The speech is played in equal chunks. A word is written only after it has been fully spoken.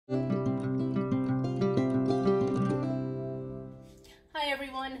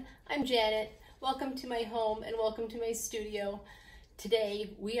everyone, I'm Janet. Welcome to my home and welcome to my studio.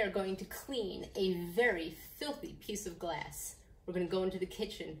 Today we are going to clean a very filthy piece of glass. We're going to go into the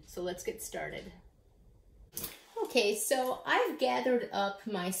kitchen, so let's get started. Okay, so I've gathered up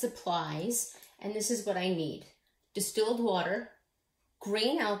my supplies and this is what I need. Distilled water,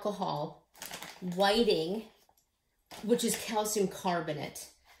 grain alcohol, whiting, which is calcium carbonate.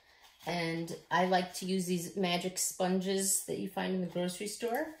 And I like to use these magic sponges that you find in the grocery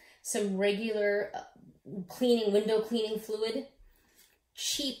store. Some regular window cleaning fluid.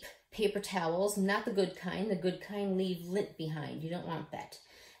 Cheap paper towels, not the good kind. The good kind leave lint behind. You don't want that.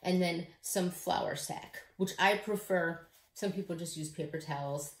 And then some flour sack, which I prefer. Some people just use paper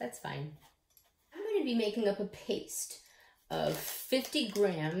towels. That's fine. I'm going to be making up a paste of 50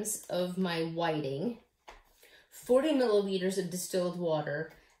 grams of my whiting, 40 milliliters of distilled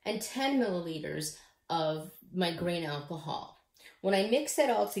water, and 10 milliliters of my grain alcohol. When I mix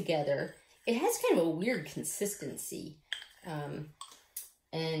that all together, it has kind of a weird consistency,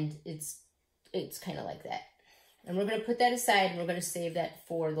 and it's kind of like that. And we're going to put that aside, and we're going to save that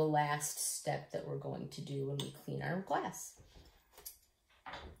for the last step that we're going to do when we clean our glass.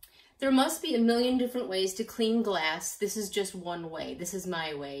 There must be a million different ways to clean glass. This is just one way. This is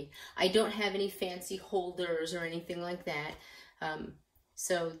my way. I don't have any fancy holders or anything like that.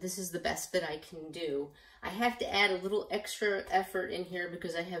 So this is the best that I can do. I have to add a little extra effort in here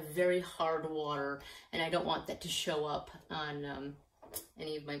because I have very hard water and I don't want that to show up on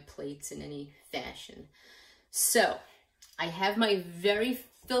any of my plates in any fashion. So I have my very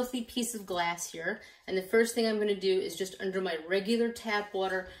filthy piece of glass here, and the first thing I'm going to do is just under my regular tap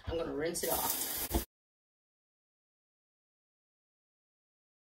water, I'm going to rinse it off.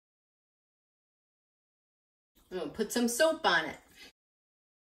 I'm going to put some soap on it.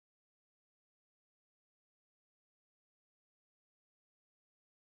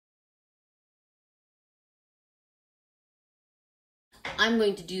 I'm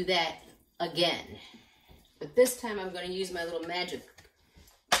going to do that again, but this time I'm going to use my little magic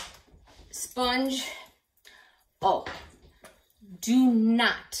sponge. Oh, do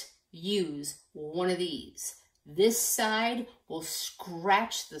not use one of these. This side will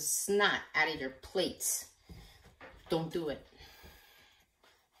scratch the snot out of your plates. Don't do it.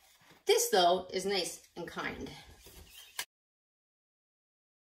 This, though, is nice and kind.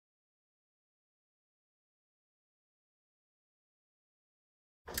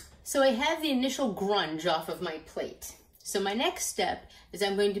 So I have the initial grunge off of my plate. So my next step is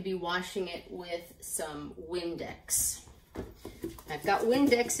I'm going to be washing it with some Windex. I've got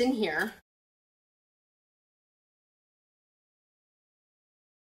Windex in here.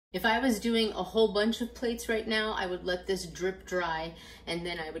 If I was doing a whole bunch of plates right now, I would let this drip dry and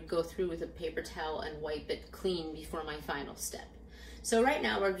then I would go through with a paper towel and wipe it clean before my final step. So right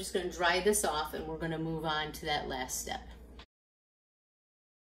now we're just going to dry this off and we're going to move on to that last step.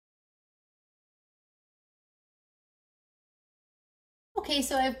 Okay,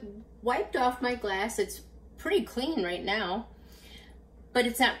 so I've wiped off my glass. It's pretty clean right now, but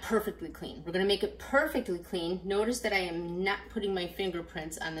it's not perfectly clean. We're gonna make it perfectly clean. Notice that I am not putting my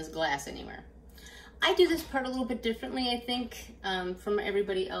fingerprints on this glass anywhere. I do this part a little bit differently, I think, from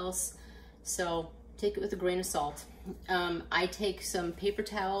everybody else, so take it with a grain of salt. I take some paper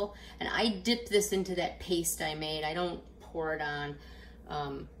towel and I dip this into that paste I made. I don't pour it on.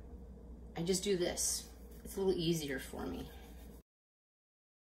 I just do this. It's a little easier for me.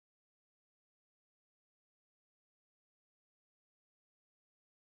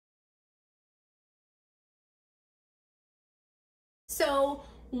 So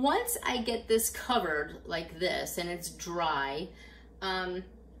once I get this covered like this and it's dry,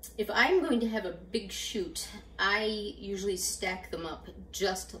 if I'm going to have a big shoot, I usually stack them up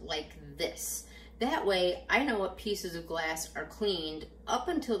just like this. That way I know what pieces of glass are cleaned up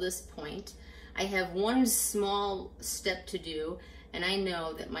until this point. I have one small step to do and I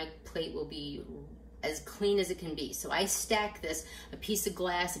know that my plate will be as clean as it can be. So I stack this, a piece of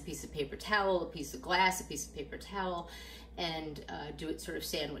glass, a piece of paper towel, a piece of glass, a piece of paper towel, and do it sort of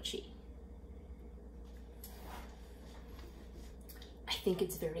sandwichy. I think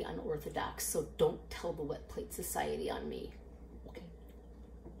it's very unorthodox, so don't tell the Wet Plate Society on me, okay?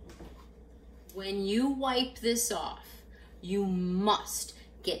 When you wipe this off, you must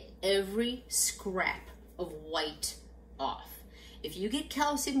get every scrap of white off. If you get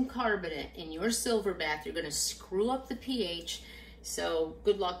calcium carbonate in your silver bath, you're gonna screw up the pH, so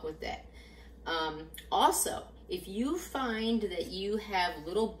good luck with that. Also, if you find that you have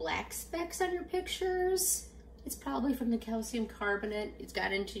little black specks on your pictures, it's probably from the calcium carbonate. It's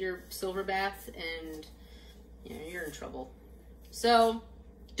got into your silver bath and you know, you're in trouble. So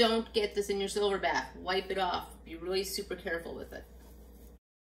Don't get this in your silver bath. Wipe it off. Be really super careful with it.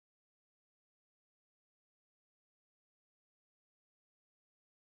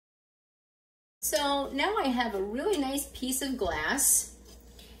 So now I have a really nice piece of glass,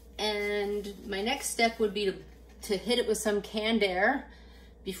 and my next step would be to hit it with some canned air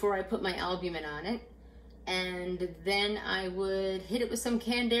before I put my albumin on it. And then I would hit it with some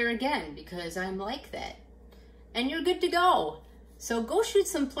canned air again because I'm like that. And you're good to go. So go shoot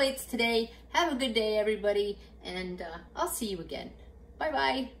some plates today. Have a good day, everybody, and I'll see you again.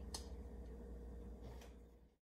 Bye-bye.